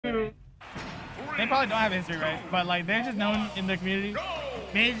They probably don't have history, right? But like they're just known in the community.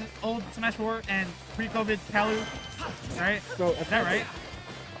 Mage, old Smash 4, and pre-COVID Palu, right? So, is that right?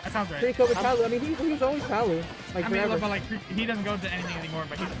 That sounds right. Pre-COVID Palu. I mean, he was always Palu. Like, I mean, forever. but like he doesn't go to anything anymore.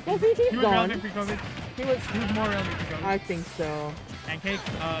 But he was gone. relevant pre-COVID. He was more relevant pre-COVID. I think so. And Cake,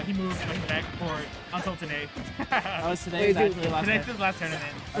 he moved back for until today. Oh, today's actually last. Today's his last tournament.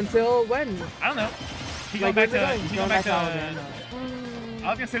 Until when? I don't know. He like, going back to Alabama. I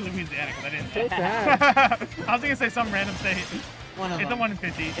was gonna say Louisiana because I didn't. So sad. I was gonna say some random state. It's a 1 in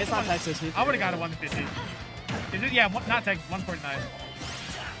 50. It's not Texas. I would have got a 1 in 50. Is it? Yeah, not Texas. 149.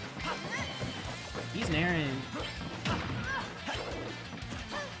 He's naring.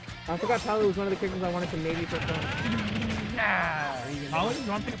 I forgot Palu was one of the characters I wanted to maybe pick up. Yeah. Palu? You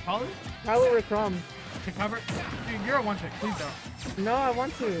want to pick a Palu? Palu or Crumb. To cover? Dude, you're a one trick. Please don't. No, I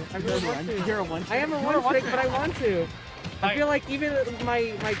want to. I really want to. You're a one trick. I am a one trick, but I want to. Like, I feel like even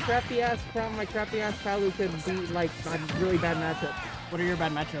my crappy ass Crumb, my crappy ass Palu could be like a really bad matchup. What are your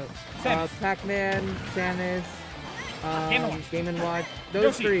bad matchups? Pac-Man, Samus, Game & Watch.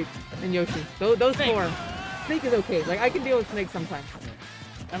 Those Yoshi. 3. And Yoshi. Those Snake. 4. Snake is okay. Like, I can deal with Snake sometimes.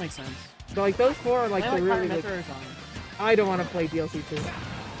 That makes sense. So, like, those 4 are like I the like really Fire like, Metro or something. I don't want to play DLC 2.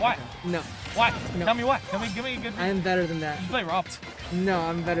 what? No. What? No. Tell me what? Give me a good. I am better than that. You play Rob. No,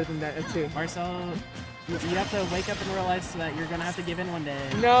 I'm better than that too. Marcel, you have to wake up and realize that you're gonna have to give in one day.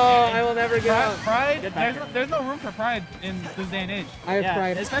 No, I will never give up. Pride? Goodbye. There's no room for pride in this day and age. I have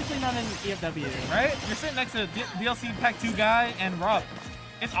pride. Especially not in EFW. Right? You're sitting next to DLC Pack 2 guy and Rob.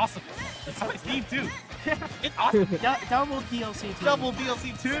 It's awesome. I play Steve too. It's awesome. Double DLC too. Double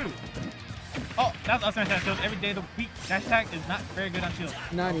DLC 2. Oh, that's us Smash Shield every day of the week. Dash attack is not very good on Shield.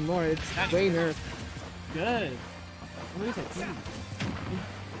 Not anymore. It's Not way nerfed. Good. What is it?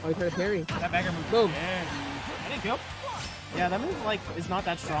 Oh, he tried to parry. That bagger move. Boom. Yeah. I didn't kill. Yeah, that move like is not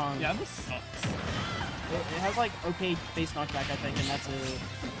that strong. Yeah, this sucks. It has like okay base knockback, I think, and that's it.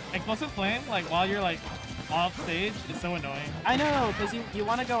 Explosive flame, like while you're like off stage, is so annoying. I know, because you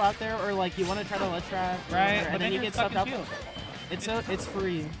want to go out there or like you want to try to let trap, or Right? whatever, But and then you you're get stuck sucked in up. shield. It's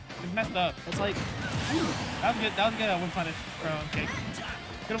free. It's messed up. It's like That was good. That was good. Win punish from Cake.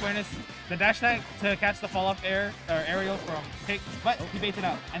 Good awareness. The dash attack to catch the fall off air or aerial from Cake, but he baits it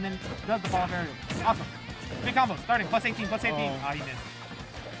out and then does the fall off aerial. Awesome. Big combo starting plus 18, plus 18. Oh. Ah, he missed.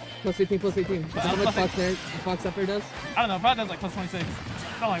 Plus 18, plus 18. Is that how much Fox up there does? I don't know. Probably does like plus 26.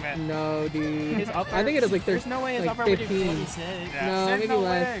 Something like that. No, dude. his upper, I think it is like 30, there's no way his like upper would do 15. 26. Yeah. No, There's maybe no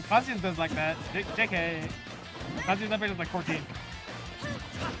less. way. Costumes does like that. JK. Costumes upper does like 14.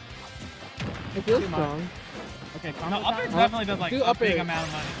 It feels Too much. strong. Okay, No, combo upper time? definitely does like do a up big air. amount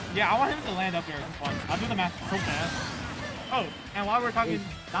of money. Yeah, I want him to land up here this one. I'll do the math so fast. Oh, and while we're talking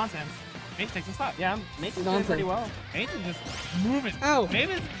nonsense, Mage takes a stop. Yeah, Mage is doing Nonsense. pretty well. Mage is just moving. Ow.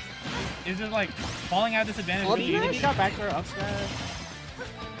 Mage is just like falling out of disadvantage. All with the ease. If he got back throw up smash,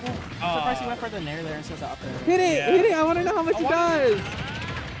 I'm surprised he went for the nair there instead of the up air. Hit it! Yeah. Hit it! I want to know how much it does!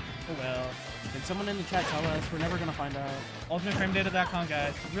 Oh well. Can someone in the chat tell us? We're never gonna find out. UltimateFrameData.com,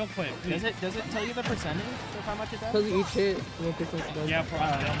 guys. Real quick, please. Does it tell you the percentage of how much it does? Tells you each hit, what percent it does. Yeah,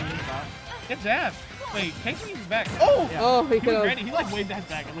 probably. Uh, Good jab. Wait, Casey is back. Oh! Yeah. Oh, he He could was have. ready. He like waved that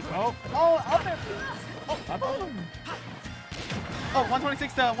back. It looked Oh, up there. Oh,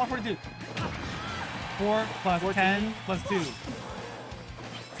 126 to 142. 4 plus 14. 10 plus 2.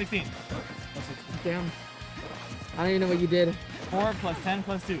 16. Damn. I don't even know what you did. 4 plus 10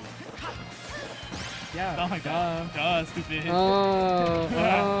 plus 2. Yeah. Oh my god. Duh, stupid. Oh,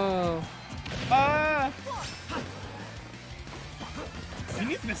 oh. Ah! He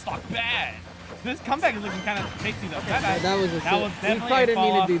needs to stock bad. This comeback is looking kind of tasty though. That was a That was shit. definitely He probably a didn't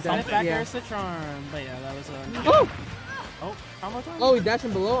fall need off to do Send it that. back Yeah. there's the charm. But yeah, that was a. Oh! Oh, combo time? Oh, he's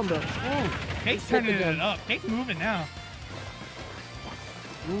dashing below him, bro. Ooh, Cake's Hit the turning gun. it up. Cake's moving now.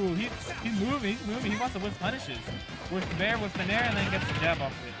 Ooh, he's moving. He's moving. He wants to whip punishes. With the bear, with the nair, and then gets the jab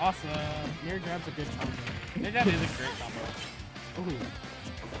off of it. Awesome. Nair grab's a good combo. Nair jab is a great combo. Ooh.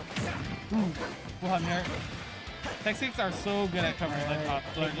 Full hot nair. Tech 6 are so good at covering ledge top.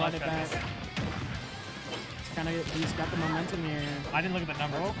 Take it back. It's kind of he's got the momentum here. I didn't look at the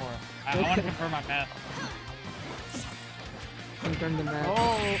numbers before. I want to confirm my math. Confirm the match.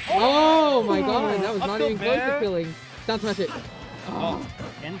 Oh, Oh my god, that was Up not tilt even close to bear. killing. Down smash it. Oh.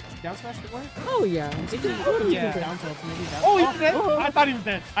 and down smash did work? Oh yeah. It just totally Yeah. confirmed. Down tilt, maybe down. Oh, he's dead. I thought he was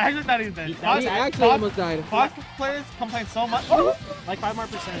dead. I actually thought he was dead. He He actually almost died. Fox players complain so much. Oh, Like 5 more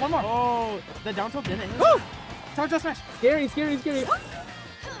percent. One more. Oh, the down tilt didn't hit. oh. Charge up smash. Scary, scary, scary.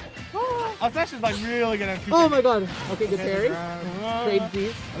 Oh, smash is like really good at Oh my god. Okay, good Okay, parry. grab. Trade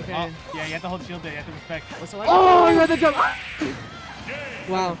G's. Okay. Oh, yeah, you have to hold shield there. You have to respect. What's the Oh, you had the jump. Game.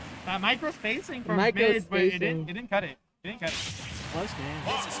 Wow. Micro spacing from Micro mid, but it spacing. didn't cut it. It didn't cut it. Close game.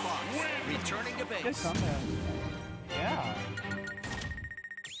 This is Fox, returning to Good base. combo. Yeah.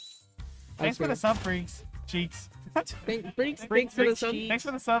 Thanks for the sub, freaks. Cheeks. Thanks for the sub. Thanks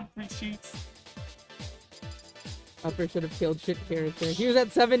for the sub, freak cheeks. Upper should have killed shit character. He was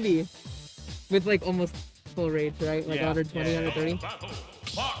at 70 with like almost full rage, right? Like Yeah. 120, 130.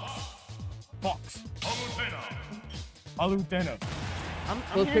 Fox. Palutena. I'm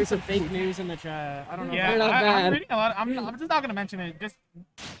Those hearing some picks are fake food. news in the chat. I don't know. Yeah, They're not I'm bad. reading a lot. I'm just not gonna mention it. Just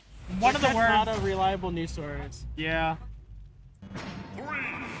one of the That's words. not a reliable news source. Yeah. 3,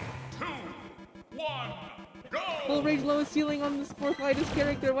 2, 1, go! Full rage lowest ceiling on this fourth lightest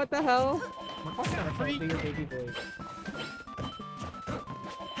character. What the hell? Freak. Bigger baby boy.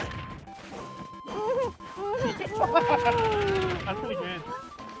 That's pretty good.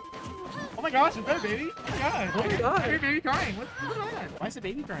 Oh my gosh, it's better, baby. Oh my god. Oh my god. Your baby crying. What's going on? Why is the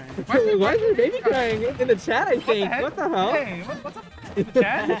baby crying? Why is your baby crying? In the chat, I think. heck? What the hell? Hey, what's up? The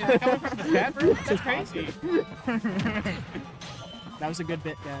chat? Is it coming from the chat, bro? That's crazy. That was a good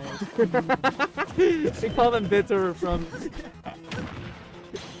bit, guys. We call them bits or from.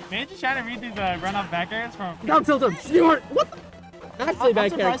 Man, just trying to read these run-off back airs from. Down tilt him. Snort. What? The... Actually, I'm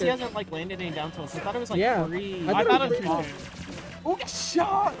bad surprised he character. hasn't like landed any down tilts. I thought it was like Yeah. 3. I I thought it was pretty pretty good. Oh, get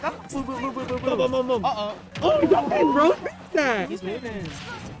shot! Boom, boom, boom, boom. Uh-oh. Oh, he got him, bro. Fix that. He's moving.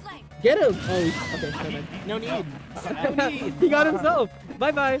 Get him. Oh, okay. Never mind. No need. No need. He got himself.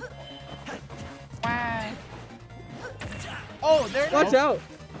 Bye bye. Wah. Oh, there it Watch is. out.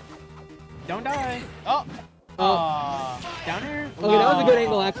 Don't die. Oh. Oh. Down here. Okay, that was a good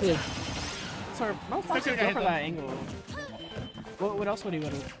angle actually. Sorry, no Fox Okay, would go hit for them. that angle. What else would he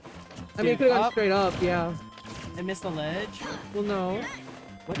would have? I mean, he could have gone straight up. Yeah. And missed the ledge. Well, no.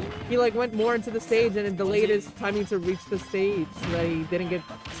 What? He like went more into the stage and it delayed his timing to reach the stage so that he didn't get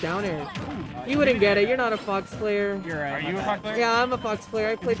down air. You wouldn't get it. You're not a Fox player. You're right. Are you a Fox player? Yeah, I'm a Fox player.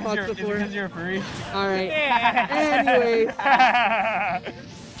 I played Fox Is it before. because you're a furry? All right. Yeah. Anyway. Die.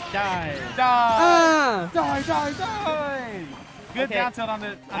 Die! Ah! Die, die, die! Good Okay. down tilt on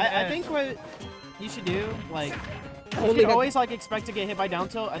the I edge. think what you should do, like, you Only should got- always like expect to get hit by down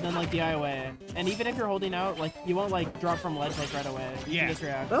tilt and then like DI away. And even if you're holding out, like you won't like drop from ledge like right away. You Yeah. can just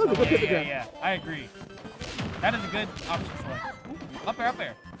react. That was a good Yeah, pickup. yeah, yeah. I agree. That is a good option select. Up there, up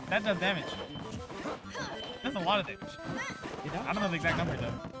there. That does damage. That's a lot of damage. You know? I don't know the exact number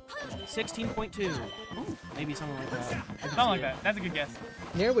though. 16.2. Ooh, maybe something like that. I can Something see like it. that. That's a good guess.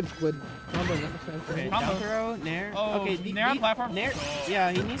 Nair would combo that. Okay, Combo. down throw, nair. Oh, okay, nair on platform? Nair,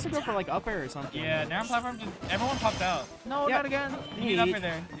 yeah, he needs to go for like up air or something. Yeah, now on platform, just everyone pops out. No, Yeah. not again. You need up Mage,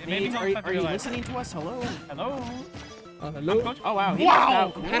 there. Maybe Mage, he'll are affect you your life. listening to us? Hello. Hello. Hello. Coach? Oh wow. He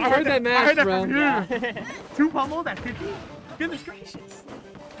Wow! knocked I out. heard that match, I heard that bro. from Yeah. here. 2 pummels at 50? Goodness gracious.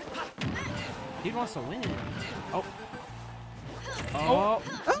 Dude wants to win. Oh. Oh.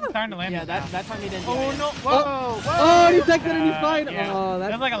 Oh. Time to land Yeah, it that now. that time he didn't. Oh do it. no! Whoa! Whoa! Oh, he took that and he fight. Yeah. Oh,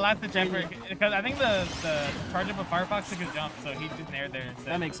 That's that's like a last ditch effort because I think the charge up of Firefox took his jump, so he just nared there instead.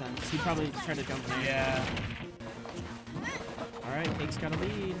 That makes sense. He probably tried to jump there. Yeah. All right, Cake's got a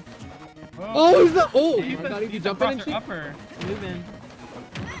lead. Whoa. Oh, he's the. Oh, He's my God, the, he he's jumped the in and crosser shit. upper. Moving.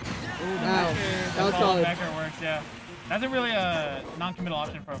 Wow, that was solid. Backer works, yeah. That's a really non-committal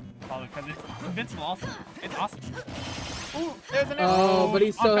option from Palu because it's invincible also. It's awesome. Ooh, there's an Oh, but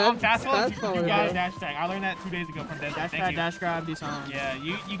he's so on fast fast you forward, got a bro. dash tag. I learned that 2 days ago from Danb. Dash Thank pad, you. dash grab, do something. Yeah,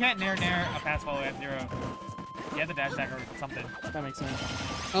 you can't nair a pass follow at 0. You have the dash tag or something. That makes sense.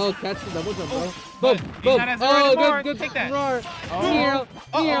 Oh, catch the double jump, bro. but Boom, he's boom. not at 0 Oh, anymore. good, good. Take that. Roar. Oh. Neo,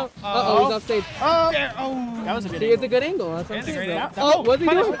 Neo. Uh-oh, he's off stage. Oh, there. Oh. That was a good See, it's angle. a good angle. That's what I'm It's a saying, great bro. angle. Oh, what's he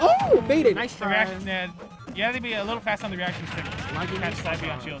Punish. doing? Oh, baited. Nice The try. reaction, you have to be a little fast on the reaction stick. Lucky Catch me. side B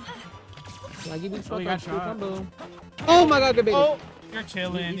on shield. Like, he beats Oh, he fuck got on shot. combo. Oh my God, good baited. Oh, you're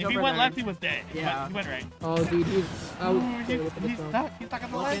chilling. He's If he over went there. left, he was dead. Yeah. But he went right. Oh, dude, he's out. Ooh, he's stuck. He's stuck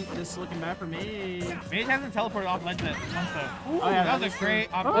on the ledge. Just looking back for me. Mage hasn't teleported off ledge yet once though. Ooh, Oh, yeah, that was that's a great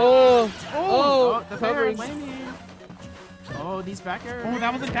true. option. Oh, Oh, the fair covering. landing. Oh, these back air. Oh,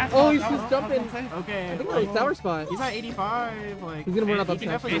 that was a dash. Oh, he's That just was- jumping. Okay. I think that was tower spot. He's at 85. Like He's gonna run up he up can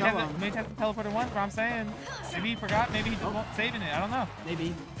top. definitely Mage kill hasn't, him. Mage hasn't teleported once, but I'm saying maybe he forgot. Maybe he just won't saving it. I don't know.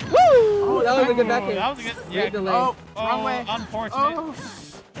 Maybe. Woo! That was a good back Oh, air. that was a good. Yeah. Great delay. Oh, Oh, wrong way. unfortunate. Oh,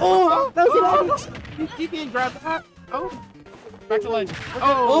 Oh, that was it. he can't grab that. Oh, Back to ledge.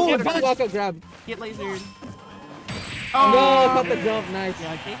 Oh, get good punched. walk up grab. Get lasered. No, Oh, caught the jump. Nice.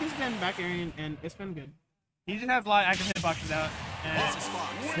 yeah, Cake has been back airing and it's been good. He just has a lot of active hitboxes out. And This is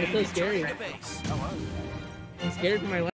Fox, It's so scary. returning to base. Oh, wow. I'm scared for my life.